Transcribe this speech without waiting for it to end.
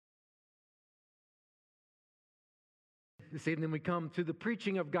This evening we come to the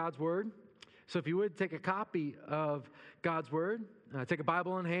preaching of God's Word. So if you would, take a copy of God's Word, take a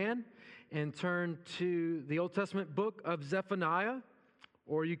Bible in hand, and turn to the Old Testament book of Zephaniah,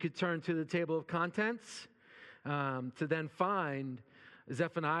 or you could turn to the table of contents to then find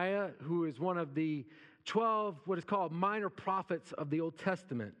Zephaniah, who is one of the 12 what is called minor prophets of the Old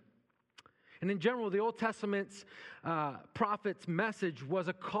Testament. And in general, the Old Testament's prophet's message was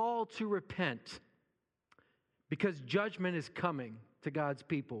a call to repent, because judgment is coming to God's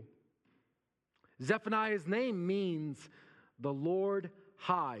people. Zephaniah's name means the Lord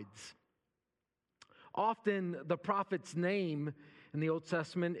hides. Often the prophet's name in the Old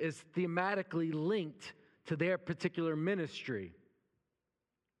Testament is thematically linked to their particular ministry.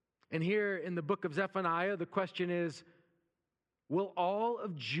 And here in the book of Zephaniah, the question is, will all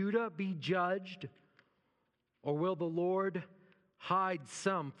of Judah be judged, or will the Lord hide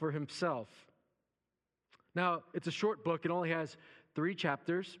some for himself? Now, it's a short book. It only has 3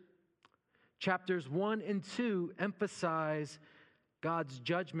 chapters. Chapters 1 and 2 emphasize God's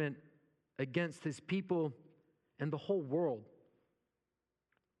judgment against his people and the whole world.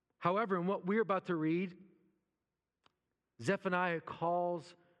 However, in what we're about to read, Zephaniah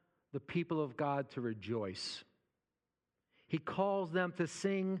calls the people of God to rejoice. He calls them to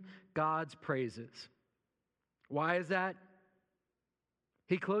sing God's praises. Why is that?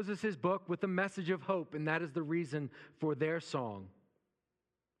 He closes his book with a message of hope, and that is the reason for their song.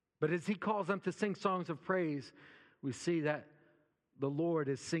 But as he calls them to sing songs of praise, we see that the Lord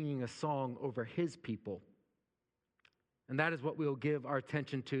is singing a song over his people. And that is what we'll give our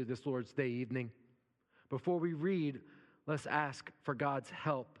attention to this Lord's Day evening. Before we read, let's ask for God's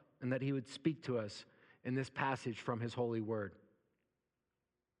help and that he would speak to us in this passage from his holy word.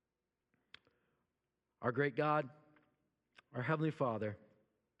 Our great God, our Heavenly Father,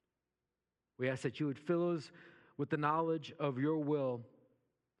 we ask that you would fill us with the knowledge of your will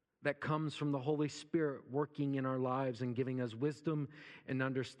that comes from the Holy Spirit working in our lives and giving us wisdom and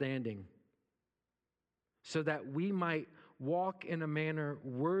understanding, so that we might walk in a manner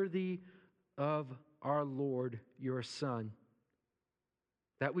worthy of our Lord, your Son,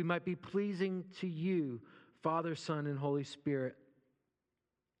 that we might be pleasing to you, Father, Son, and Holy Spirit,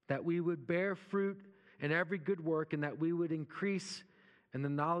 that we would bear fruit in every good work, and that we would increase in the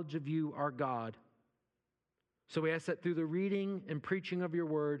knowledge of you, our God. So we ask that through the reading and preaching of your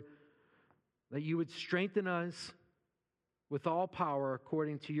word, that you would strengthen us with all power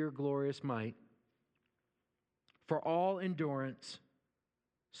according to your glorious might, for all endurance,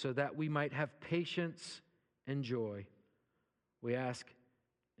 so that we might have patience and joy. We ask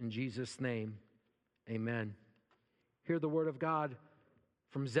in Jesus' name, amen. Hear the word of God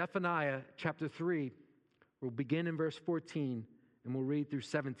from Zephaniah chapter 3. We'll begin in verse 14, and we'll read through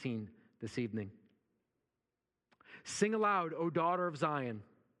 17 this evening. Sing aloud, O daughter of Zion.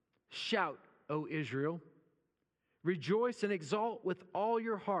 Shout, O Israel. Rejoice and exult with all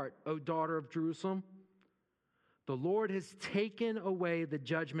your heart, O daughter of Jerusalem. The Lord has taken away the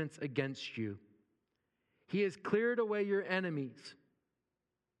judgments against you. He has cleared away your enemies.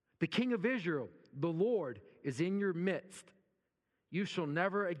 The King of Israel, the Lord, is in your midst. You shall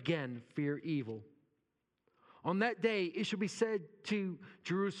never again fear evil. On that day it shall be said to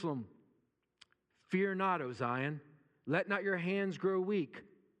Jerusalem, fear not, O Zion, let not your hands grow weak.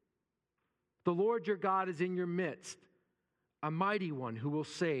 The Lord your God is in your midst, a mighty one who will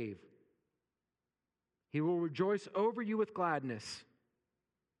save. He will rejoice over you with gladness.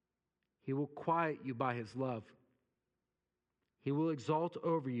 He will quiet you by his love. He will exalt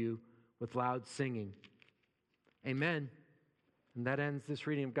over you with loud singing. Amen. And that ends this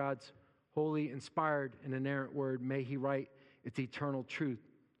reading of God's holy, inspired, and inerrant word. May he write its eternal truth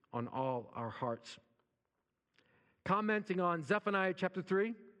on all our hearts. Commenting on Zephaniah chapter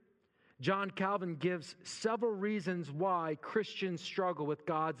 3, John Calvin gives several reasons why Christians struggle with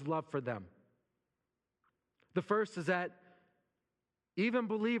God's love for them. The first is that even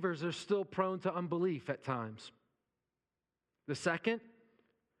believers are still prone to unbelief at times. The second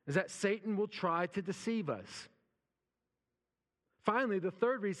is that Satan will try to deceive us. Finally, the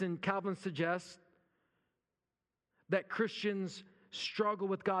third reason Calvin suggests that Christians struggle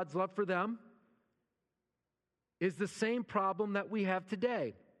with God's love for them is the same problem that we have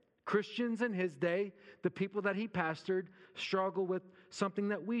today. Christians in his day, the people that he pastored, struggle with something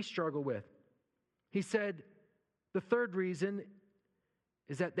that we struggle with. He said the third reason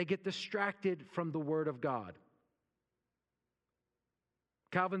is that they get distracted from the Word of God.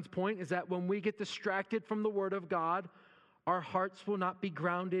 Calvin's point is that when we get distracted from the Word of God, our hearts will not be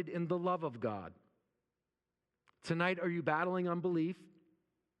grounded in the love of God. Tonight, are you battling unbelief?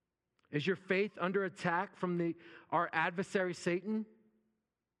 Is your faith under attack from our adversary, Satan?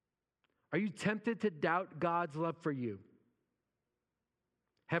 Are you tempted to doubt God's love for you?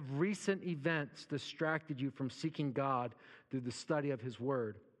 Have recent events distracted you from seeking God through the study of His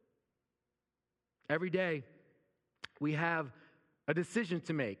Word? Every day, we have a decision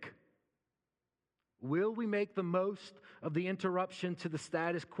to make. Will we make the most of the interruption to the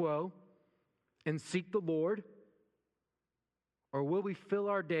status quo and seek the Lord? Or will we fill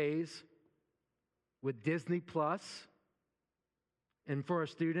our days with Disney Plus, and for our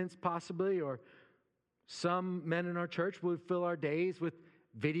students possibly, or some men in our church, will we fill our days with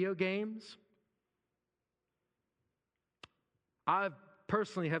video games? I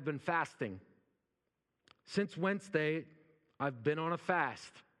personally have been fasting. Since Wednesday, I've been on a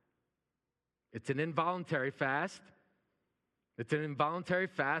fast. It's an involuntary fast. It's an involuntary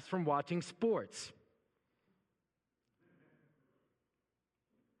fast from watching sports.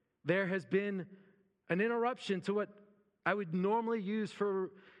 There has been an interruption to what I would normally use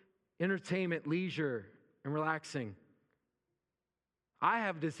for entertainment, leisure, and relaxing. I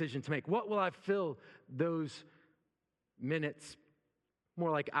have a decision to make. What will I fill those minutes, more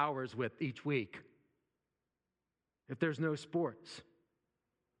like hours, with each week if there's no sports?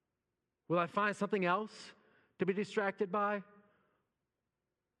 Will I find something else to be distracted by?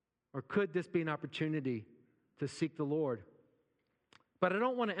 Or could this be an opportunity to seek the Lord? But I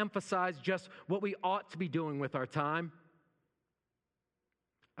don't want to emphasize just what we ought to be doing with our time.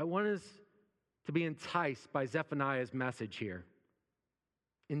 I want us to be enticed by Zephaniah's message here.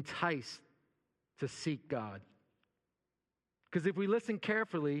 Enticed to seek God. Because if we listen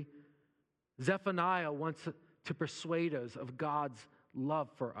carefully, Zephaniah wants to persuade us of God's love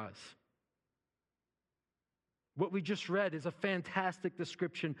for us. What we just read is a fantastic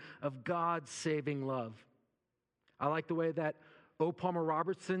description of God's saving love. I like the way that O. Palmer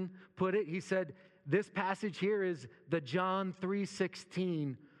Robertson put it. He said, this passage here is the John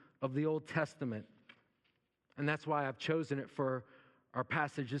 3:16 of the Old Testament. And that's why I've chosen it for our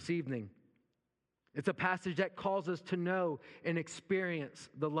passage this evening. It's a passage that calls us to know and experience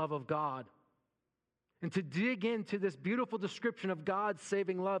the love of God. And to dig into this beautiful description of God's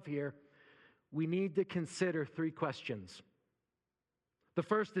saving love here, we need to consider three questions. The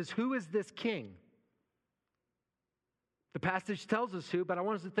first is, who is this king? The passage tells us who, but I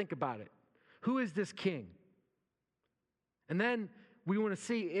want us to think about it. Who is this king? And then we want to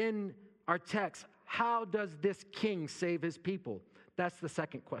see in our text, how does this king save his people? That's the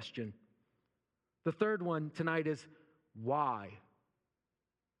second question. The third one tonight is, why?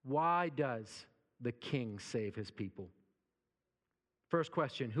 Why does the king save his people? First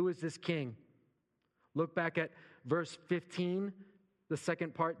question, who is this king? Look back at verse 15, the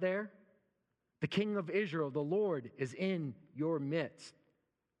second part there. The King of Israel, the Lord, is in your midst.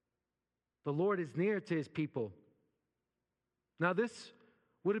 The Lord is near to His people. Now, this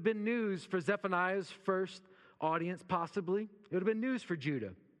would have been news for Zephaniah's first audience, possibly. It would have been news for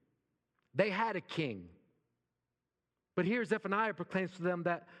Judah. They had a king. But here Zephaniah proclaims to them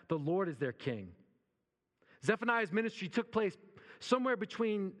that the Lord is their king. Zephaniah's ministry took place somewhere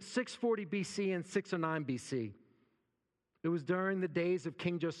between 640 BC and 609 BC. It was during the days of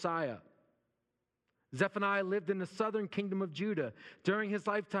King Josiah. Zephaniah lived in the southern kingdom of Judah. During his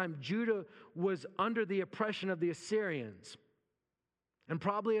lifetime, Judah was under the oppression of the Assyrians. And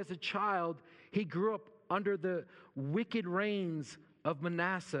probably as a child, he grew up under the wicked reigns of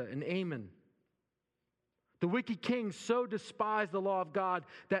Manasseh and Amon. The wicked king so despised the law of God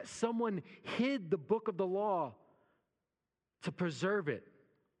that someone hid the book of the law to preserve it.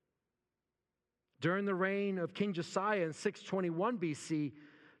 During the reign of King Josiah in 621 BC,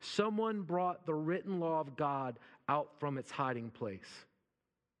 someone brought the written law of God out from its hiding place.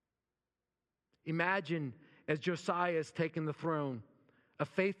 Imagine as Josiah is taking the throne, a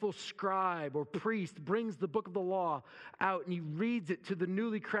faithful scribe or priest brings the book of the law out and he reads it to the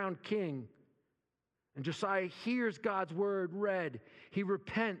newly crowned king. And Josiah hears God's word read. He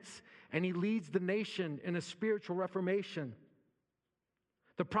repents and he leads the nation in a spiritual reformation.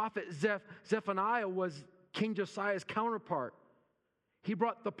 The prophet Zephaniah was King Josiah's counterpart. He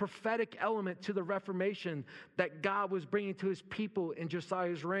brought the prophetic element to the reformation that God was bringing to His people in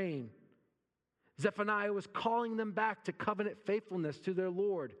Josiah's reign. Zephaniah was calling them back to covenant faithfulness to their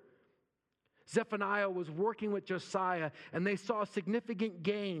Lord. Zephaniah was working with Josiah, and they saw significant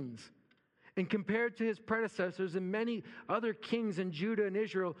gains. And compared to his predecessors and many other kings in Judah and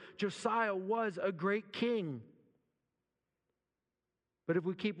Israel, Josiah was a great king. But if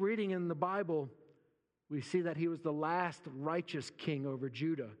we keep reading in the Bible, we see that he was the last righteous king over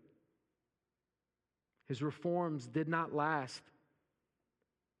Judah. His reforms did not last.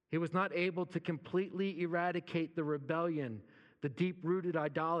 He was not able to completely eradicate the rebellion, the deep-rooted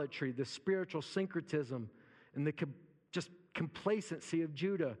idolatry, the spiritual syncretism, and the just complacency of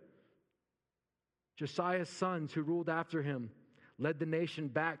Judah. Josiah's sons, who ruled after him, led the nation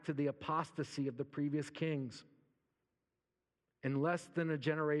back to the apostasy of the previous kings. In less than a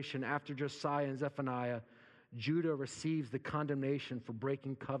generation after Josiah and Zephaniah, Judah receives the condemnation for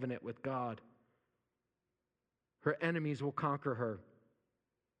breaking covenant with God. Her enemies will conquer her.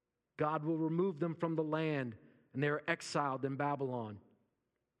 God will remove them from the land, and they are exiled in Babylon.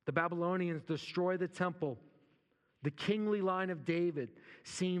 The Babylonians destroy the temple. The kingly line of David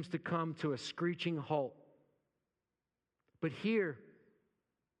seems to come to a screeching halt. But here,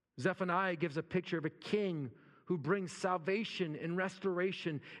 Zephaniah gives a picture of a king who brings salvation and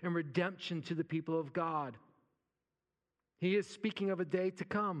restoration and redemption to the people of God. He is speaking of a day to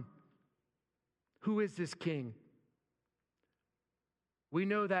come. Who is this king? We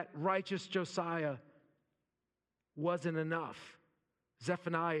know that righteous Josiah wasn't enough.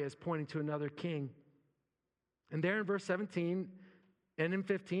 Zephaniah is pointing to another king. And there in verse 17 and in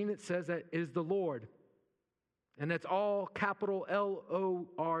 15, it says that it is the Lord. And that's all capital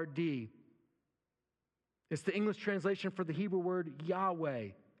Lord. It's the English translation for the Hebrew word Yahweh.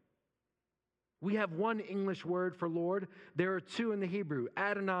 We have one English word for Lord. There are two in the Hebrew,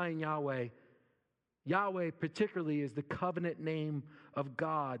 Adonai and Yahweh. Yahweh particularly is the covenant name of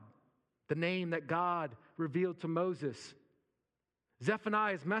God, the name that God revealed to Moses.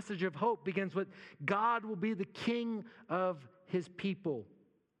 Zephaniah's message of hope begins with God will be the king of his people.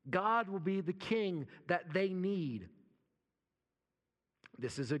 God will be the king that they need.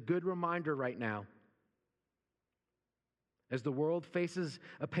 This is a good reminder right now. As the world faces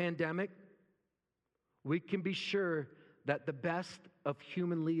a pandemic, we can be sure that the best of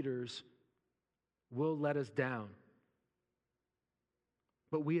human leaders will let us down.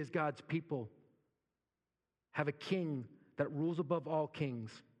 But we as God's people have a king that rules above all kings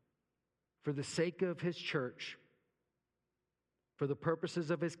for the sake of his church, for the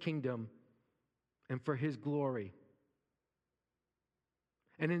purposes of his kingdom, and for his glory.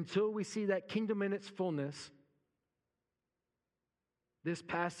 And until we see that kingdom in its fullness, this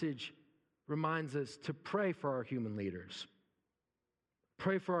passage reminds us to pray for our human leaders.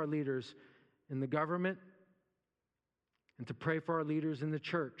 Pray for our leaders in the government, and to pray for our leaders in the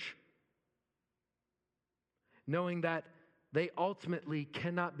church, knowing that they ultimately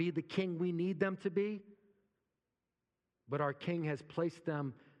cannot be the king we need them to be, but our king has placed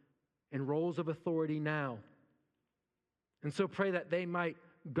them in roles of authority now. And so pray that they might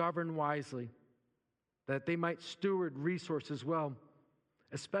govern wisely, that they might steward resources well.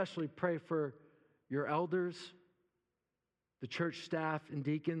 Especially pray for your elders, the church staff and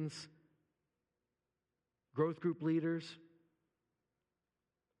deacons, growth group leaders,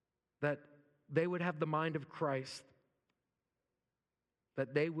 that they would have the mind of Christ,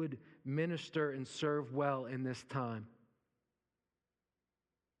 that they would minister and serve well in this time.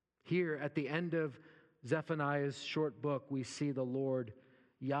 Here at the end of Zephaniah's short book, we see the Lord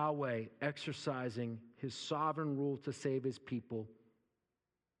Yahweh exercising his sovereign rule to save his people.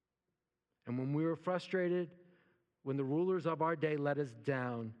 And when we were frustrated, when the rulers of our day let us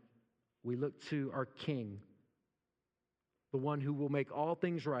down, we look to our King, the one who will make all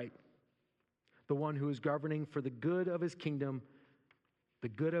things right, the one who is governing for the good of his kingdom, the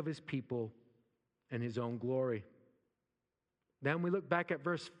good of his people, and his own glory. Then we look back at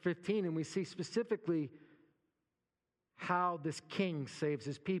verse 15 and we see specifically how this king saves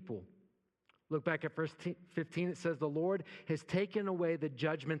his people. Look back at verse 15. It says, the Lord has taken away the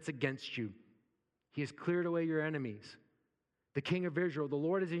judgments against you. He has cleared away your enemies. The King of Israel, the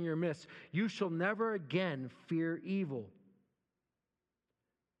Lord is in your midst. You shall never again fear evil.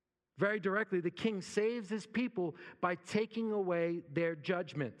 Very directly, the king saves his people by taking away their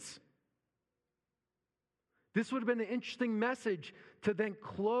judgments. This would have been an interesting message to then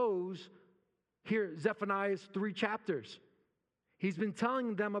close here, Zephaniah's 3 chapters. He's been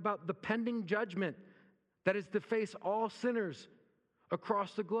telling them about the pending judgment that is to face all sinners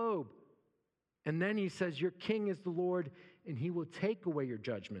across the globe. And then he says, your king is the Lord, and he will take away your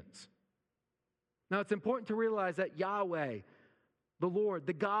judgments. Now, it's important to realize that Yahweh, the Lord,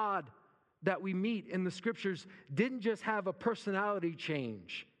 the God that we meet in the scriptures, didn't just have a personality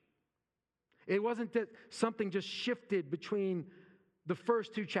change. It wasn't that something just shifted between the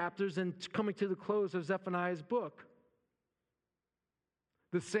first 2 chapters and coming to the close of Zephaniah's book.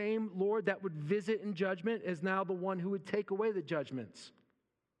 The same Lord that would visit in judgment is now the one who would take away the judgments.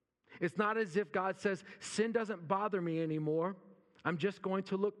 It's not as if God says, sin doesn't bother me anymore. I'm just going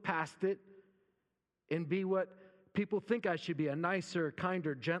to look past it and be what people think I should be, a nicer,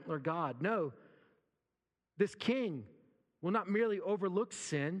 kinder, gentler God. No, this king will not merely overlook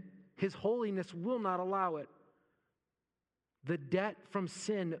sin, his holiness will not allow it. The debt from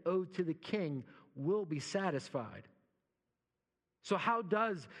sin owed to the king will be satisfied. So how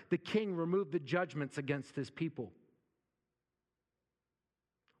does the king remove the judgments against his people?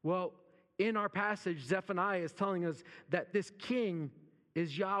 Well, in our passage, Zephaniah is telling us that this king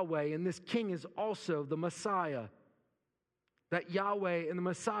is Yahweh, and this king is also the Messiah. That Yahweh and the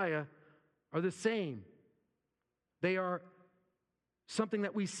Messiah are the same. They are something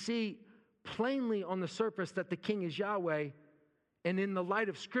that we see plainly on the surface, that the king is Yahweh, and in the light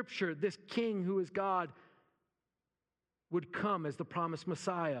of Scripture, this king who is God would come as the promised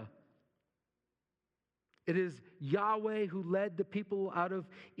Messiah. It is Yahweh who led the people out of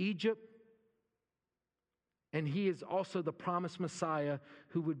Egypt, and he is also the promised Messiah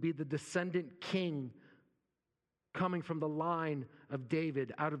who would be the descendant king coming from the line of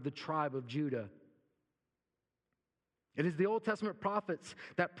David out of the tribe of Judah. It is the Old Testament prophets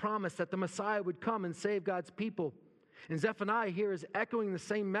that promised that the Messiah would come and save God's people. And Zephaniah here is echoing the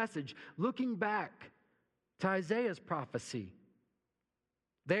same message, looking back to Isaiah's prophecy.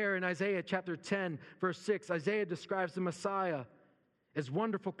 There in Isaiah chapter 10, verse 6, Isaiah describes the Messiah as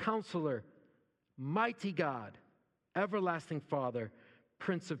Wonderful Counselor, Mighty God, Everlasting Father,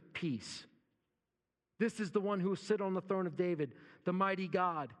 Prince of Peace. This is the one who will sit on the throne of David, the mighty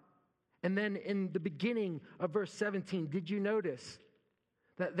God. And then in the beginning of verse 17, did you notice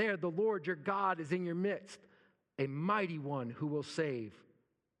that there the Lord your God is in your midst, a mighty one who will save?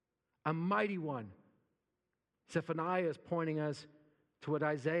 A mighty one. Zephaniah is pointing us to what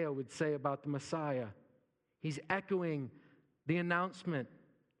Isaiah would say about the Messiah. He's echoing the announcement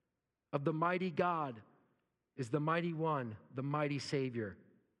of the mighty God is the mighty one, the mighty Savior.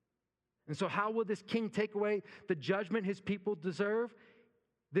 And so how will this king take away the judgment his people deserve?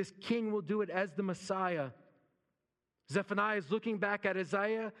 This king will do it as the Messiah. Zephaniah is looking back at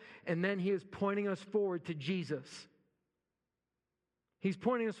Isaiah, and then he is pointing us forward to Jesus. He's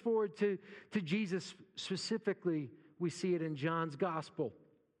pointing us forward to Jesus. Specifically, we see it in John's Gospel.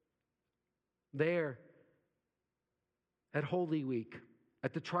 There, at Holy Week,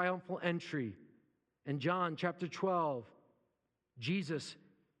 at the triumphal entry, in John chapter 12, Jesus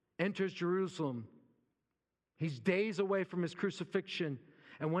enters Jerusalem. He's days away from his crucifixion,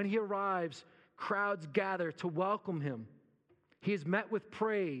 and when he arrives, crowds gather to welcome him. He is met with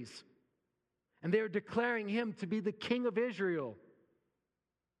praise, and they are declaring him to be the King of Israel.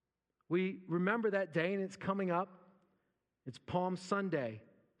 We remember that day, and it's coming up. It's Palm Sunday.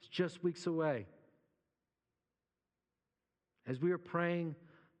 It's just weeks away. As we are praying,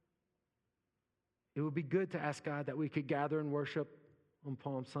 it would be good to ask God that we could gather and worship on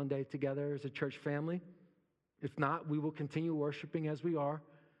Palm Sunday together as a church family. If not, we will continue worshiping as we are.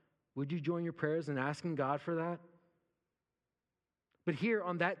 Would you join your prayers in asking God for that? But here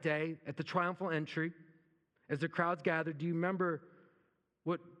on that day, at the triumphal entry, as the crowds gathered, do you remember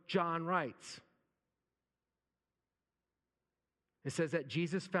what John writes? It says that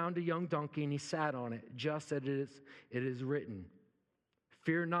Jesus found a young donkey and he sat on it, just as it is written.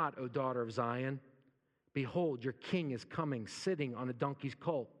 Fear not, O daughter of Zion. Behold, your king is coming, sitting on a donkey's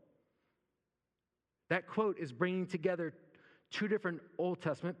colt. That quote is bringing together two different Old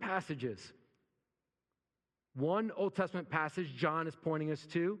Testament passages. One Old Testament passage John is pointing us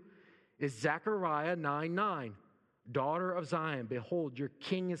to is Zechariah 9:9. Daughter of Zion, behold, your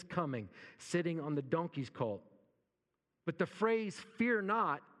king is coming, sitting on the donkey's colt. But the phrase, fear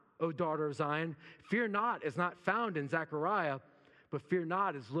not, O daughter of Zion, fear not is not found in Zechariah, but fear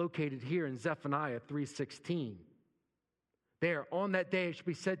not is located here in Zephaniah 3:16. There, on that day it shall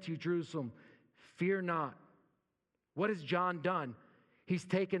be said to you, Jerusalem, fear not. What has John done? He's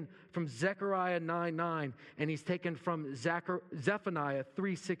taken from Zechariah 9:9, and he's taken from Zephaniah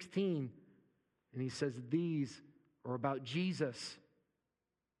 3:16, and he says these are about Jesus.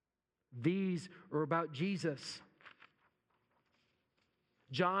 These are about Jesus.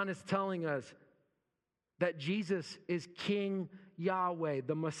 John is telling us that Jesus is King Yahweh,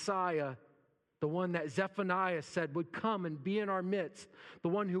 the Messiah, the one that Zephaniah said would come and be in our midst, the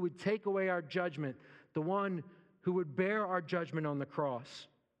one who would take away our judgment, the one who would bear our judgment on the cross.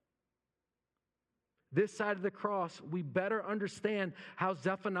 This side of the cross, we better understand how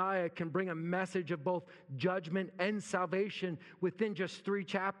Zephaniah can bring a message of both judgment and salvation within just 3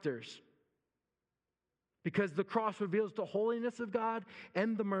 chapters. Because the cross reveals the holiness of God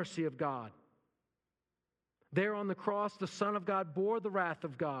and the mercy of God. There on the cross, the Son of God bore the wrath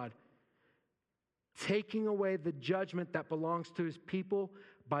of God, taking away the judgment that belongs to his people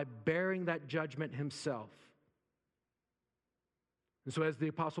by bearing that judgment himself. And so as the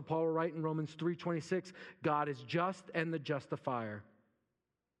Apostle Paul will write in Romans 3:26, God is just and the justifier.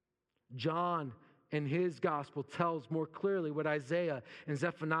 John in his gospel tells more clearly what Isaiah and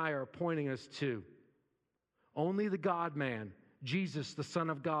Zephaniah are pointing us to. Only the God-man, Jesus, the Son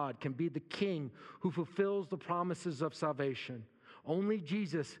of God, can be the King who fulfills the promises of salvation. Only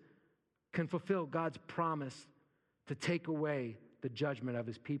Jesus can fulfill God's promise to take away the judgment of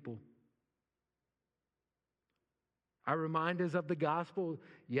his people. I remind us of the gospel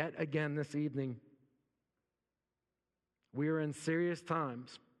yet again this evening. We are in serious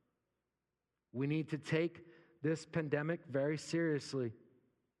times. We need to take this pandemic very seriously.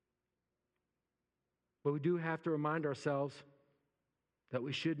 But we do have to remind ourselves that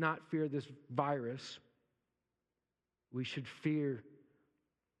we should not fear this virus. We should fear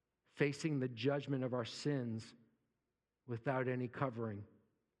facing the judgment of our sins without any covering.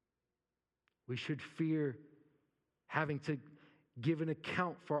 We should fear having to give an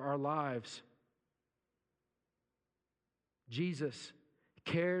account for our lives. Jesus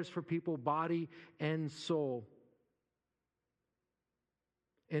cares for people, body and soul.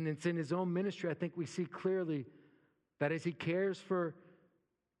 And it's in his own ministry, I think we see clearly that as he cares for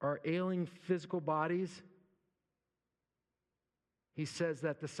our ailing physical bodies, he says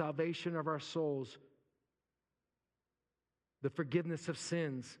that the salvation of our souls, the forgiveness of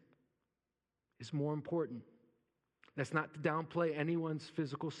sins, is more important. That's not to downplay anyone's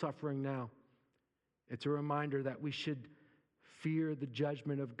physical suffering now. It's a reminder that we should fear the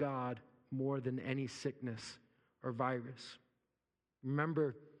judgment of God more than any sickness or virus.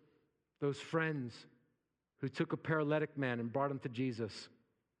 Remember those friends who took a paralytic man and brought him to Jesus,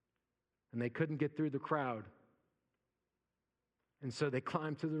 and they couldn't get through the crowd. And so they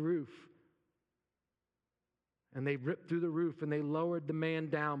climbed to the roof, and they ripped through the roof, and they lowered the man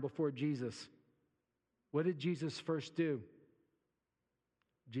down before Jesus. What did Jesus first do?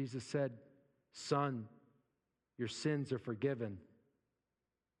 Jesus said, "Son, your sins are forgiven."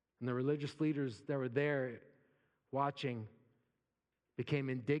 And the religious leaders that were there watching became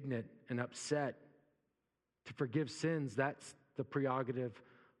indignant and upset. To forgive sins, that's the prerogative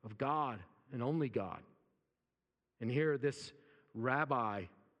of God and only God. And here this rabbi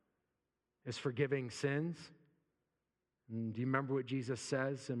is forgiving sins. And do you remember what Jesus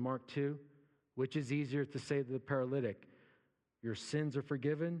says in Mark 2? Which is easier to say to the paralytic, "Your sins are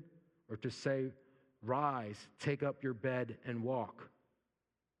forgiven," or to say, "Rise, take up your bed and walk"?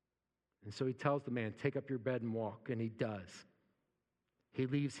 And so he tells the man, "Take up your bed and walk," and he does. He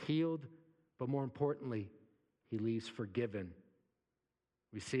leaves healed, but more importantly, he leaves forgiven.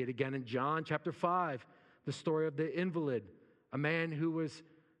 We see it again in John chapter 5, the story of the invalid, a man who was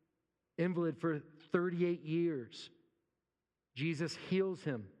invalid for 38 years. Jesus heals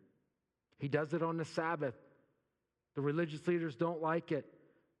him. He does it on the Sabbath. The religious leaders don't like it.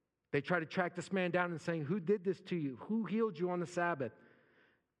 They try to track this man down and saying, "Who did this to you? Who healed you on the Sabbath?"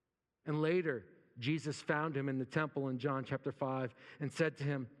 And later, Jesus found him in the temple in John chapter 5 and said to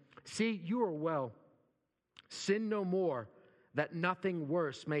him, "See, you are well. Sin no more, that nothing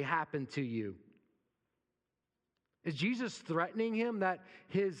worse may happen to you." Is Jesus threatening him that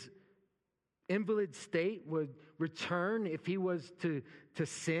his invalid state would return if he was to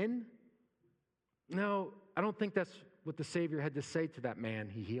sin? No, I don't think that's what the Savior had to say to that man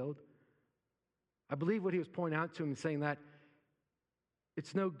he healed. I believe what he was pointing out to him and saying that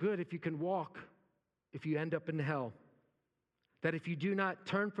it's no good if you can walk if you end up in hell. That if you do not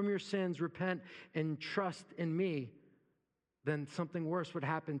turn from your sins, repent, and trust in me, then something worse would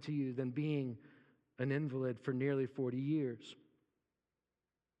happen to you than being an invalid for nearly 40 years.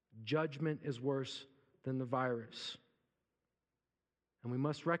 Judgment is worse than the virus. And we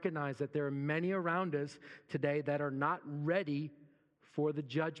must recognize that there are many around us today that are not ready for the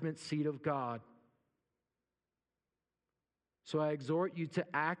judgment seat of God. So I exhort you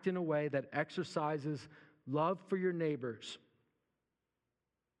to act in a way that exercises love for your neighbors,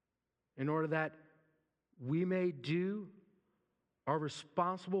 in order that we may do our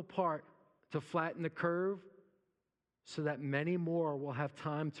responsible part to flatten the curve so that many more will have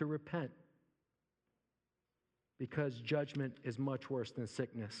time to repent. Because judgment is much worse than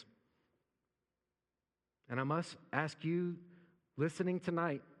sickness. And I must ask you, listening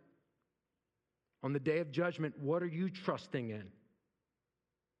tonight, on the day of judgment, what are you trusting in?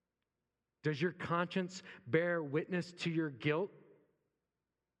 Does your conscience bear witness to your guilt?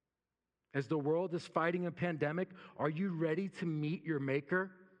 As the world is fighting a pandemic, are you ready to meet your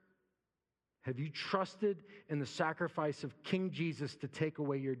Maker? Have you trusted in the sacrifice of King Jesus to take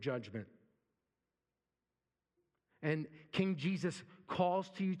away your judgment? And King Jesus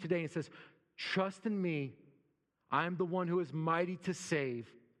calls to you today and says, "Trust in me. I am the one who is mighty to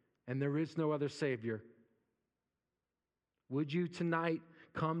save, and there is no other Savior. Would you tonight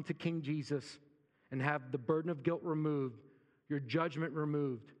come to King Jesus and have the burden of guilt removed, your judgment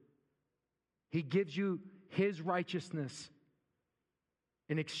removed? He gives you His righteousness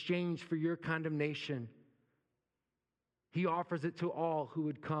in exchange for your condemnation. He offers it to all who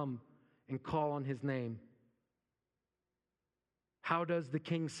would come and call on His name. How does the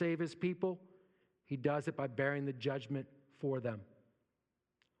King save His people? He does it by bearing the judgment for them.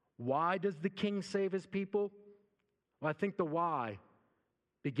 Why does the King save His people? Well, I think the why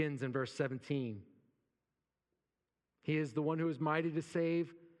begins in verse 17. He is the one who is mighty to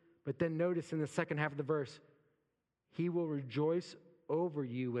save, but then notice in the second half of the verse, He will rejoice over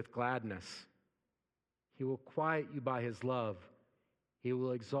you with gladness. He will quiet you by His love. He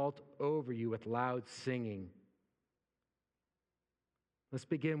will exalt over you with loud singing. Let's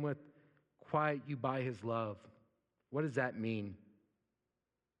begin with quiet you by His love. What does that mean?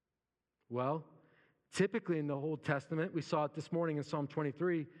 Well, typically in the Old Testament, we saw it this morning in Psalm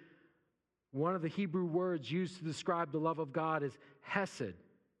 23, one of the Hebrew words used to describe the love of God is hesed.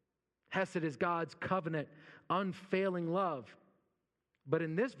 Hesed is God's covenant, unfailing love. But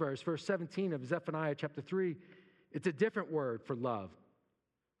in this verse, verse 17 of Zephaniah chapter 3, it's a different word for love.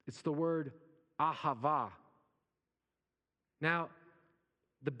 It's the word ahava. Now,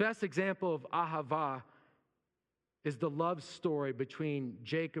 the best example of ahava is the love story between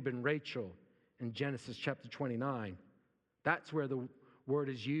Jacob and Rachel in Genesis chapter 29. That's where the word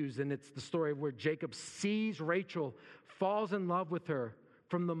is used, and it's the story of where Jacob sees Rachel, falls in love with her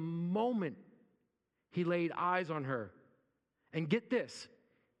from the moment he laid eyes on her. And get this,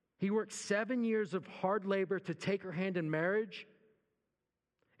 he worked 7 years of hard labor to take her hand in marriage.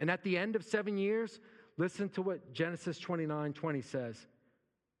 And at the end of 7 years, listen to what Genesis 29:20 says.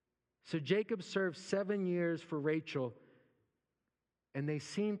 So Jacob served 7 years for Rachel, and they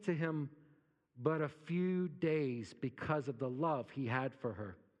seemed to him but a few days because of the love he had for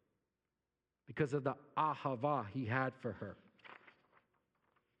her, because of the ahava he had for her.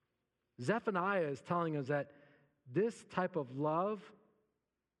 Zephaniah is telling us that this type of love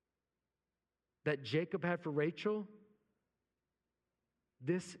that Jacob had for Rachel,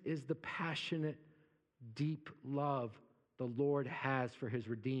 this is the passionate, deep love the Lord has for His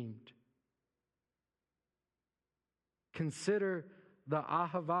redeemed. Consider the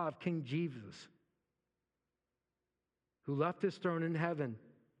ahava of King Jesus, who left His throne in heaven,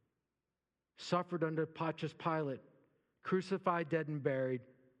 suffered under Pontius Pilate, crucified, dead, and buried,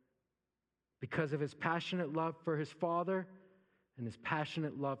 because of His passionate love for His Father and His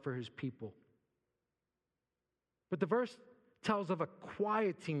passionate love for His people. But the verse tells of a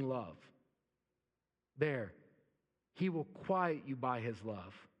quieting love. There, He will quiet you by His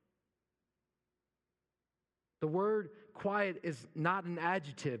love. The word quiet is not an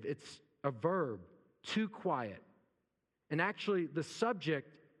adjective, it's a verb, to quiet. And actually, the subject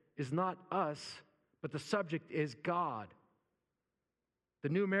is not us, but the subject is God. The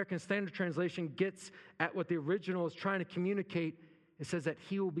New American Standard Translation gets at what the original is trying to communicate. It says that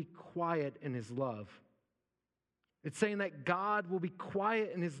He will be quiet in His love. It's saying that God will be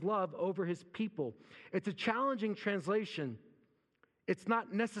quiet in His love over His people. It's a challenging translation. It's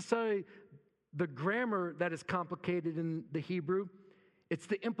not necessarily the grammar that is complicated in the Hebrew. It's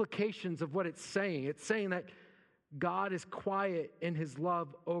the implications of what it's saying. It's saying that God is quiet in His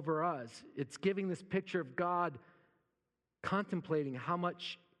love over us. It's giving this picture of God contemplating how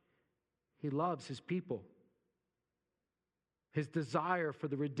much He loves His people, His desire for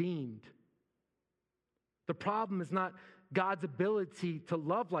the redeemed. The problem is not God's ability to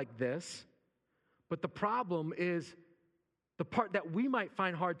love like this, but the problem is the part that we might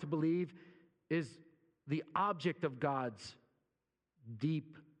find hard to believe is the object of God's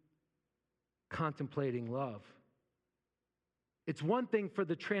deep, contemplating love. It's one thing for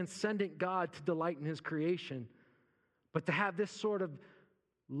the transcendent God to delight in His creation, but to have this sort of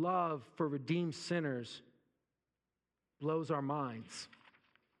love for redeemed sinners blows our minds.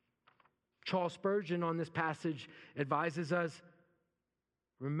 Charles Spurgeon on this passage advises us,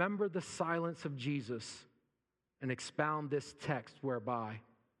 remember the silence of Jesus and expound this text whereby.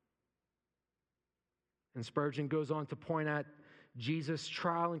 And Spurgeon goes on to point out Jesus'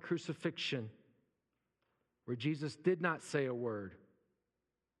 trial and crucifixion, where Jesus did not say a word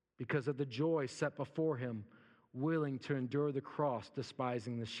because of the joy set before Him, willing to endure the cross,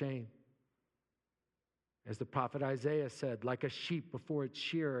 despising the shame. As the prophet Isaiah said, like a sheep before its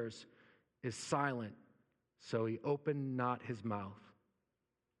shearers is silent, so He opened not His mouth.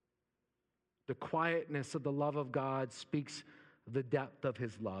 The quietness of the love of God speaks of the depth of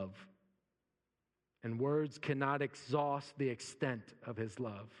His love. And words cannot exhaust the extent of his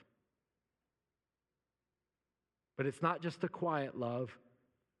love. But it's not just a quiet love.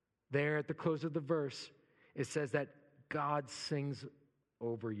 There at the close of the verse, it says that God sings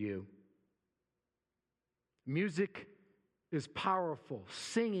over you. Music is powerful.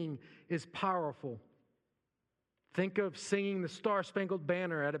 Singing is powerful. Think of singing the Star-Spangled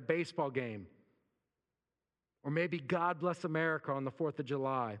Banner at a baseball game. Or maybe God Bless America on the 4th of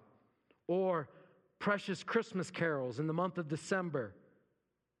July. Or precious Christmas carols in the month of December.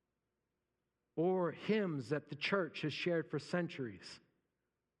 Or hymns that the church has shared for centuries.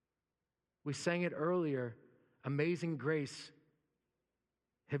 We sang it earlier, Amazing Grace.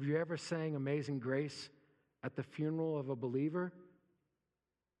 Have you ever sang Amazing Grace at the funeral of a believer?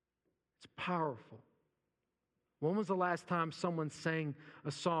 It's powerful. When was the last time someone sang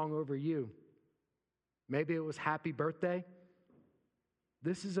a song over you? Maybe it was Happy Birthday.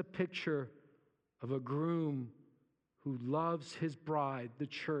 This is a picture of a groom who loves his bride, the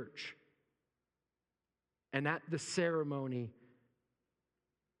church. And at the ceremony,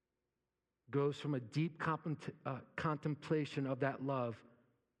 goes from a deep contemplation of that love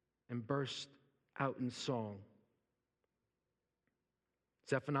and bursts out in song.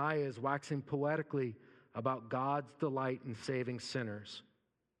 Zephaniah is waxing poetically about God's delight in saving sinners.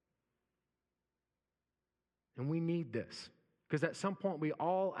 And we need this, because at some point we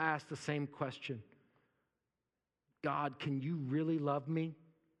all ask the same question. God, can you really love me?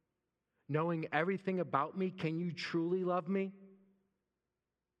 Knowing everything about me, can you truly love me?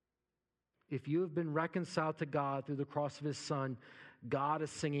 If you have been reconciled to God through the cross of his Son, God is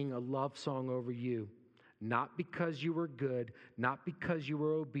singing a love song over you. Not because you were good, not because you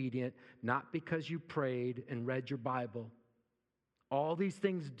were obedient, not because you prayed and read your Bible. All these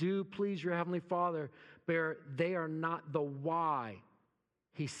things do please your Heavenly Father, but they are not the why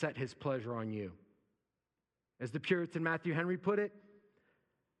he set his pleasure on you. As the Puritan Matthew Henry put it,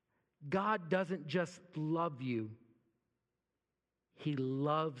 God doesn't just love you, he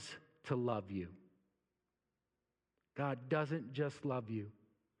loves to love you. God doesn't just love you,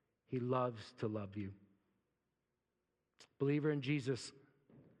 he loves to love you. Believer in Jesus,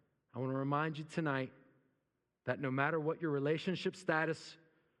 I want to remind you tonight that no matter what your relationship status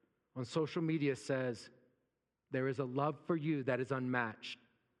on social media says, there is a love for you that is unmatched.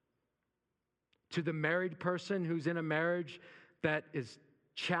 To the married person who's in a marriage that is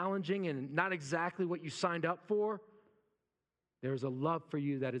challenging and not exactly what you signed up for, there is a love for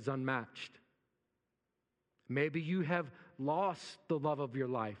you that is unmatched. Maybe you have lost the love of your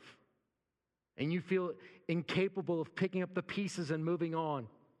life and you feel incapable of picking up the pieces and moving on.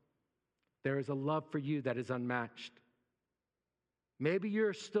 There is a love for you that is unmatched. Maybe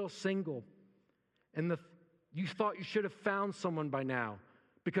you're still single and you thought you should have found someone by now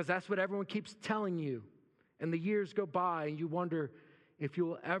because that's what everyone keeps telling you. And the years go by and you wonder if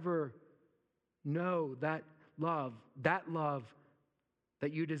you'll ever know that love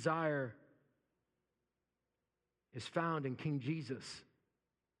that you desire is found in King Jesus.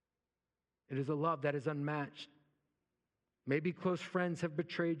 It is a love that is unmatched. Maybe close friends have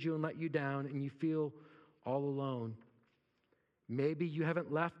betrayed you and let you down and you feel all alone. Maybe you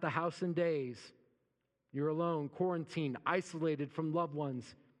haven't left the house in days. You're alone, quarantined, isolated from loved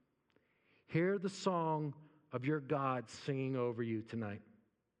ones. Hear the song of your God singing over you tonight.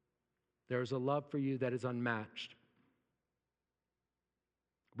 There is a love for you that is unmatched.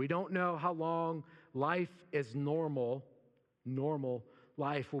 We don't know how long life is normal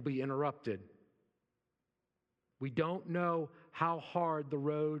life will be interrupted. We don't know how hard the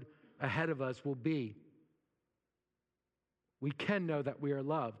road ahead of us will be. We can know that we are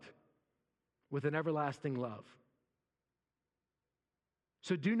loved with an everlasting love.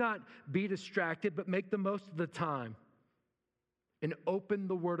 So do not be distracted, but make the most of the time and open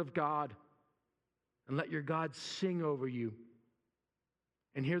the Word of God and let your God sing over you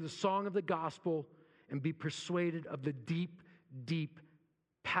and hear the song of the gospel and be persuaded of the deep, deep,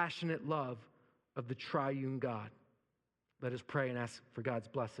 passionate love of the triune God. Let us pray and ask for God's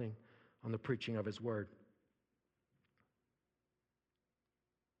blessing on the preaching of his word.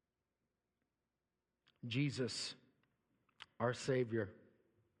 Jesus, our Savior,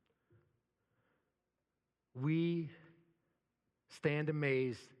 we stand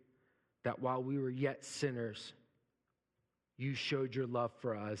amazed that while we were yet sinners, you showed your love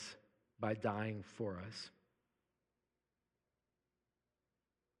for us by dying for us.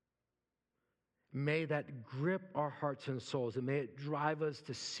 May that grip our hearts and souls, and may it drive us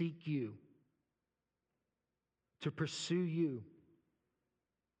to seek you, to pursue you,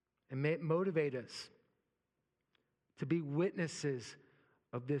 and may it motivate us to be witnesses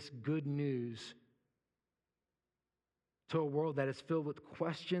of this good news to a world that is filled with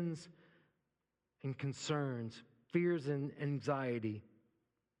questions and concerns, fears and anxiety,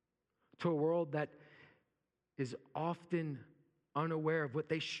 to a world that is often unaware of what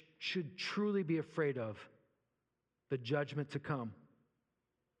they should truly be afraid of, the judgment to come.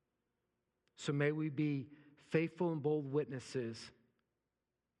 So may we be faithful and bold witnesses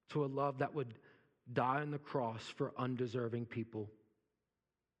to a love that would die on the cross for undeserving people.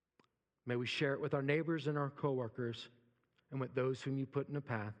 May we share it with our neighbors and our coworkers and with those whom you put in a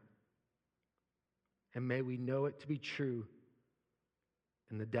path. And may we know it to be true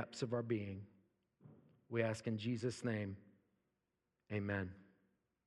in the depths of our being. We ask in Jesus' name, amen.